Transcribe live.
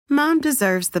Mom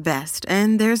deserves the best,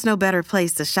 and there's no better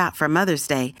place to shop for Mother's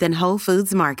Day than Whole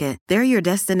Foods Market. They're your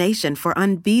destination for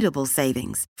unbeatable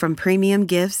savings, from premium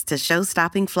gifts to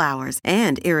show-stopping flowers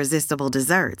and irresistible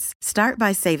desserts. Start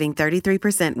by saving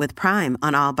 33% with Prime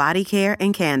on all body care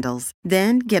and candles.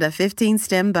 Then get a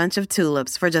 15-stem bunch of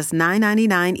tulips for just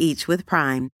 $9.99 each with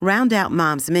Prime. Round out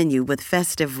Mom's menu with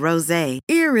festive rosé,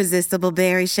 irresistible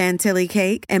berry chantilly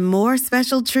cake, and more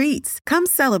special treats. Come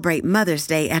celebrate Mother's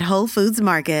Day at Whole Foods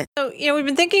Market. So, we've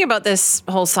been thinking about this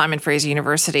whole Simon Fraser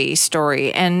University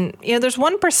story, and, there's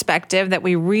one perspective that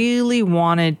we really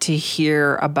wanted to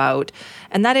hear about,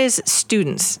 and that is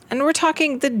students. And we're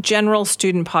talking the general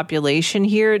student population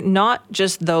here, not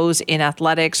just those in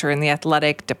athletics or in the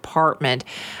athletic department.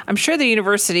 I'm sure the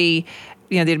university,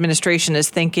 the administration is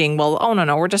thinking, well, oh,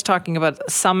 no, we're just talking about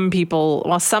some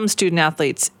student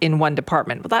athletes in one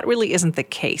department. Well, that really isn't the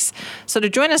case. So to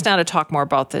join us now to talk more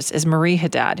about this is Marie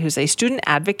Haddad, who's a student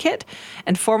advocate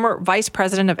and former Vice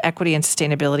President of Equity and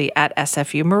Sustainability at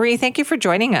SFU. Marie, thank you for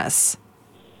joining us.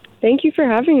 Thank you for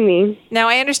having me. Now,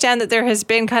 I understand that there has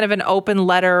been kind of an open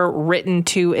letter written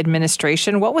to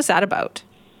administration. What was that about?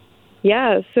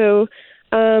 Yeah, so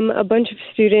a bunch of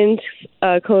students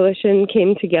coalition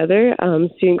came together,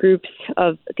 student groups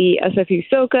of the SFU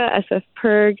SOCA, SF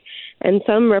PERG, and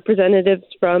some representatives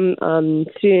from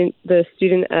the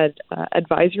Student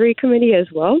Advisory Committee as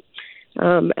well.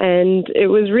 And it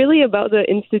was really about the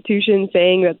institution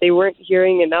saying that they weren't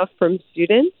hearing enough from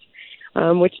students,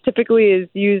 which typically is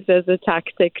used as a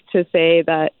tactic to say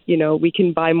that, we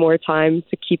can buy more time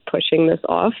to keep pushing this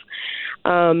off.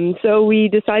 So we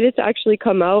decided to actually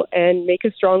come out and make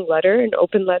a strong letter, an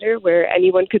open letter, where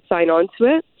anyone could sign on to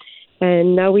it.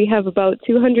 And now we have about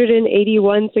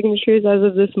 281 signatures as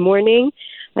of this morning,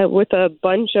 with a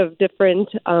bunch of different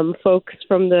folks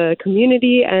from the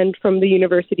community and from the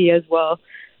university as well.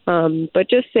 But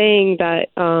just saying that,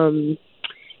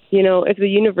 if the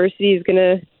university is going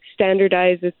to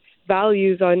standardize its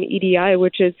values on EDI,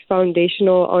 which is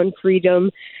foundational on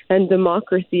freedom and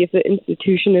democracy, if the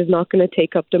institution is not going to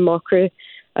take up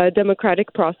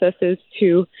democratic processes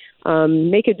to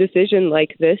make a decision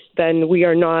like this, then we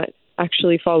are not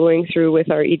actually following through with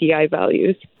our EDI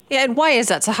values. Yeah, and why is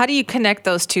that? So how do you connect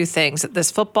those two things, this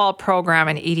football program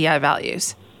and EDI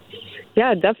values?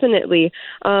 Yeah, definitely.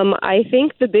 I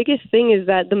think the biggest thing is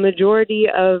that the majority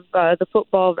of the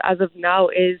football as of now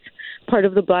is part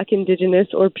of the Black, Indigenous,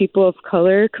 or people of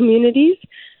color communities.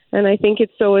 And I think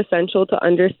it's so essential to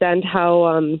understand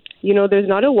how, there's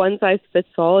not a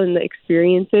one-size-fits-all in the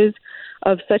experiences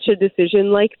of such a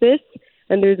decision like this.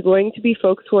 And there's going to be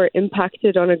folks who are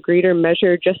impacted on a greater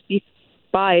measure just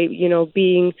by,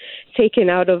 being taken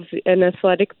out of an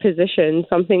athletic position,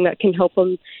 something that can help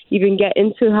them even get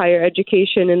into higher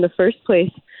education in the first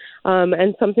place.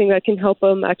 And something that can help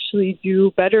them actually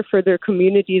do better for their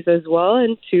communities as well,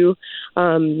 and to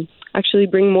actually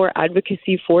bring more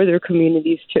advocacy for their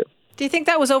communities too. Do you think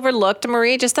that was overlooked,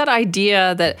 Marie? Just that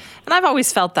idea that, and I've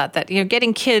always felt that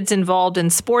getting kids involved in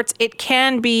sports, it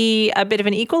can be a bit of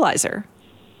an equalizer.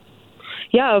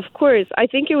 Yeah, of course. I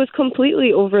think it was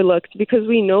completely overlooked because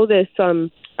we know this.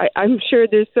 I'm sure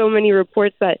there's so many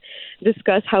reports that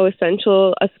discuss how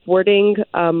essential a sporting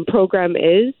program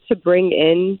is to bring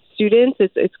in students.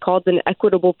 It's called an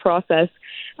equitable process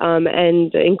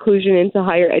and inclusion into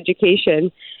higher education.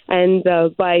 And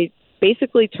by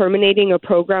basically terminating a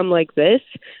program like this,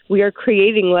 we are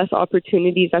creating less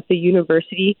opportunities at the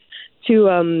university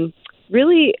to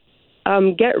really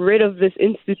get rid of this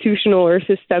institutional or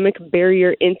systemic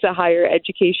barrier into higher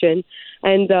education.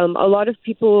 And a lot of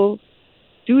people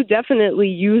do definitely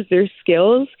use their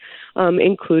skills,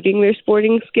 including their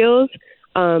sporting skills,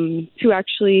 to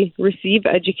actually receive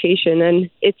education. And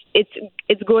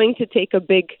it's going to take a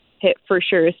big hit for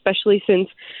sure, especially since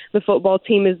the football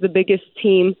team is the biggest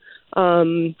team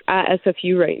at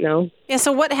SFU right now. Yeah,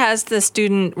 so what has the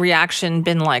student reaction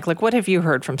been like? Like, what have you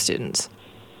heard from students?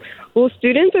 Well,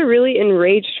 students are really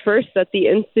enraged first that the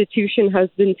institution has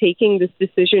been taking this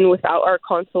decision without our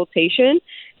consultation.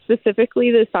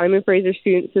 Specifically, the Simon Fraser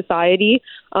Student Society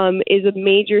is a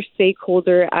major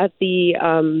stakeholder at the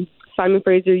Simon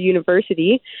Fraser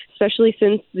University, especially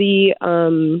since the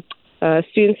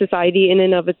Student Society in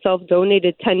and of itself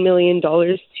donated $10 million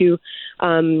to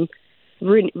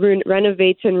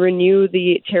renovate and renew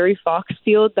the Terry Fox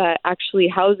field that actually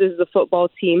houses the football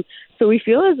team. So we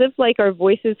feel as if our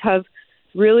voices have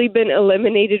really been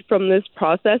eliminated from this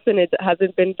process and it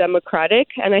hasn't been democratic.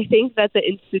 And I think that the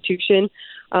institution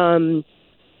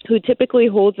who typically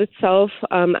holds itself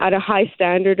at a high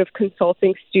standard of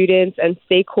consulting students and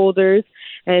stakeholders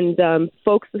and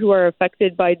folks who are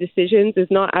affected by decisions, is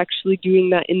not actually doing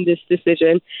that in this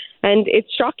decision. And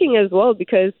it's shocking as well,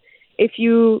 because if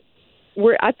you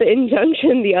were at the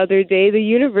injunction the other day, the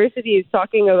university is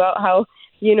talking about how,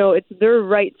 it's their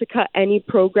right to cut any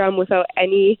program without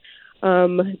any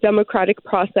democratic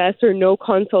process or no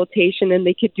consultation, and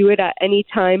they could do it at any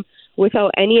time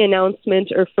without any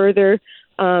announcement or further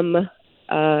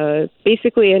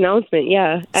basically announcement.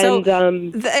 Yeah. So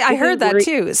I heard that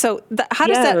too. So how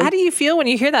do you feel when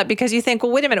you hear that? Because you think,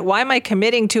 well, wait a minute, why am I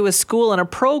committing to a school and a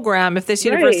program if this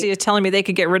university is telling me they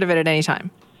could get rid of it at any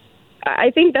time?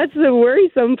 I think that's the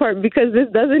worrisome part, because this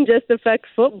doesn't just affect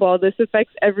football. This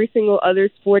affects every single other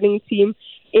sporting team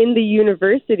in the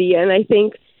university. And I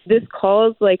think this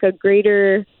calls like a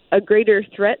greater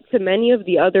threat to many of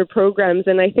the other programs.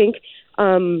 And I think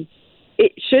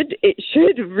it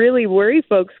should really worry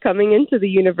folks coming into the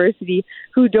university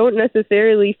who don't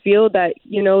necessarily feel that,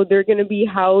 they're going to be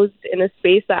housed in a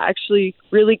space that actually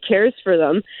really cares for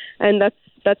them. And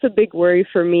that's a big worry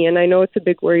for me. And I know it's a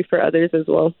big worry for others as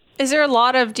well. Is there a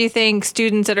lot of, do you think,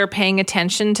 students that are paying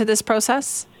attention to this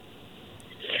process?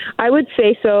 I would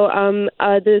say so.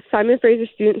 The Simon Fraser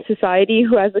Student Society,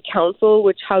 who has a council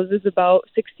which houses about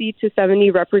 60 to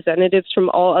 70 representatives from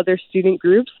all other student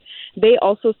groups, they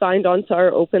also signed on to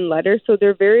our open letter. So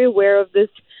they're very aware of this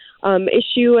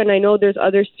issue. And I know there's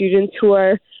other students who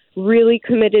are really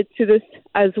committed to this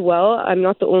as well. I'm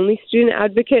not the only student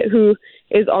advocate who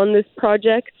is on this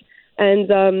project.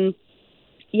 And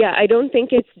I don't think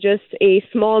it's just a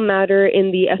small matter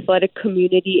in the athletic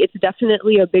community. It's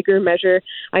definitely a bigger measure.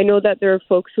 I know that there are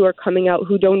folks who are coming out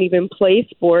who don't even play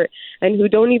sport and who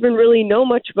don't even really know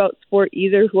much about sport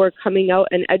either, who are coming out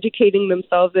and educating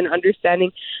themselves and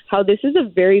understanding how this is a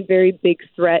very, very big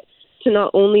threat to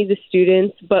not only the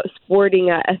students, but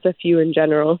sporting at SFU in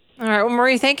general. All right. Well,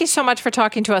 Marie, thank you so much for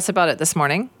talking to us about it this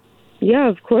morning. Yeah,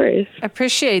 of course. I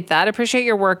appreciate that. I appreciate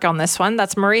your work on this one.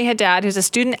 That's Marie Haddad, who's a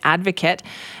student advocate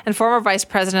and former vice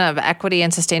president of equity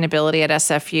and sustainability at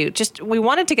SFU. We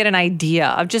wanted to get an idea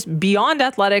of just beyond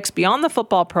athletics, beyond the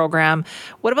football program,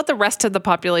 what about the rest of the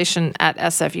population at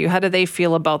SFU? How do they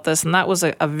feel about this? And that was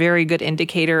a very good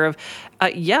indicator of,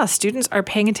 students are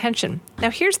paying attention. Now,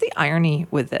 here's the irony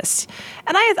with this.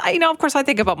 And I of course, I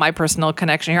think about my personal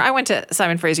connection here. I went to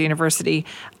Simon Fraser University.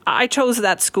 I chose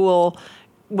that school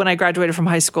when I graduated from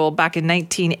high school back in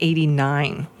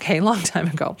 1989, a long time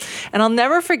ago. And I'll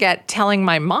never forget telling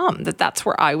my mom that that's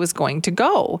where I was going to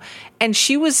go. And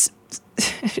she was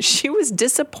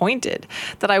disappointed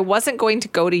that I wasn't going to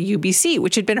go to UBC,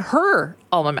 which had been her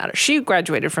alma mater. She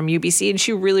graduated from UBC and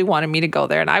she really wanted me to go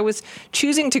there. And I was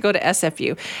choosing to go to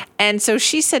SFU. And so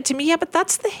she said to me, yeah, but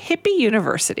that's the hippie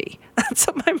university. That's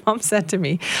what my mom said to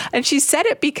me. And she said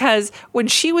it because when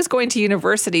she was going to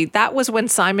university, that was when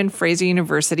Simon Fraser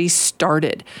University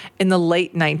started in the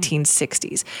late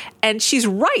 1960s. And she's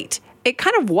right. It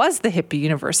kind of was the hippie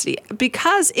university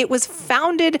because it was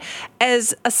founded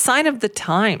as a sign of the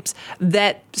times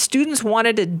that students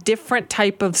wanted a different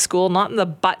type of school, not in the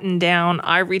button-down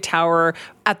ivory tower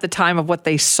at the time of what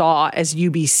they saw as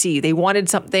UBC. They wanted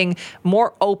something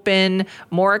more open,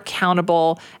 more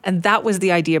accountable, and that was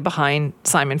the idea behind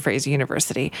Simon Fraser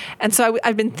University. And so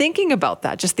I've been thinking about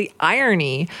that, just the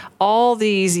irony all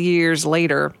these years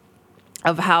later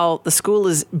of how the school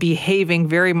is behaving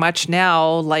very much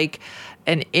now like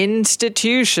an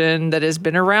institution that has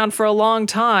been around for a long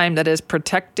time, that is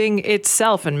protecting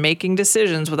itself and making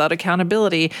decisions without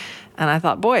accountability. And I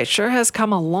thought, boy, it sure has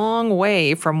come a long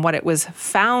way from what it was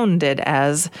founded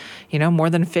as, more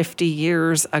than 50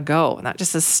 years ago. And that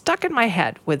just is stuck in my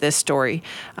head with this story,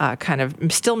 kind of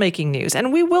still making news.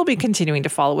 And we will be continuing to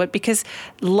follow it because,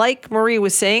 like Marie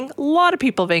was saying, a lot of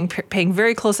people paying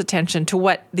very close attention to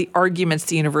what the arguments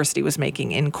the university was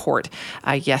making in court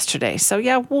yesterday. So,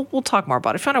 we'll talk more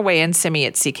about it. If you want to weigh in, send me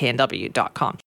at cknw.com.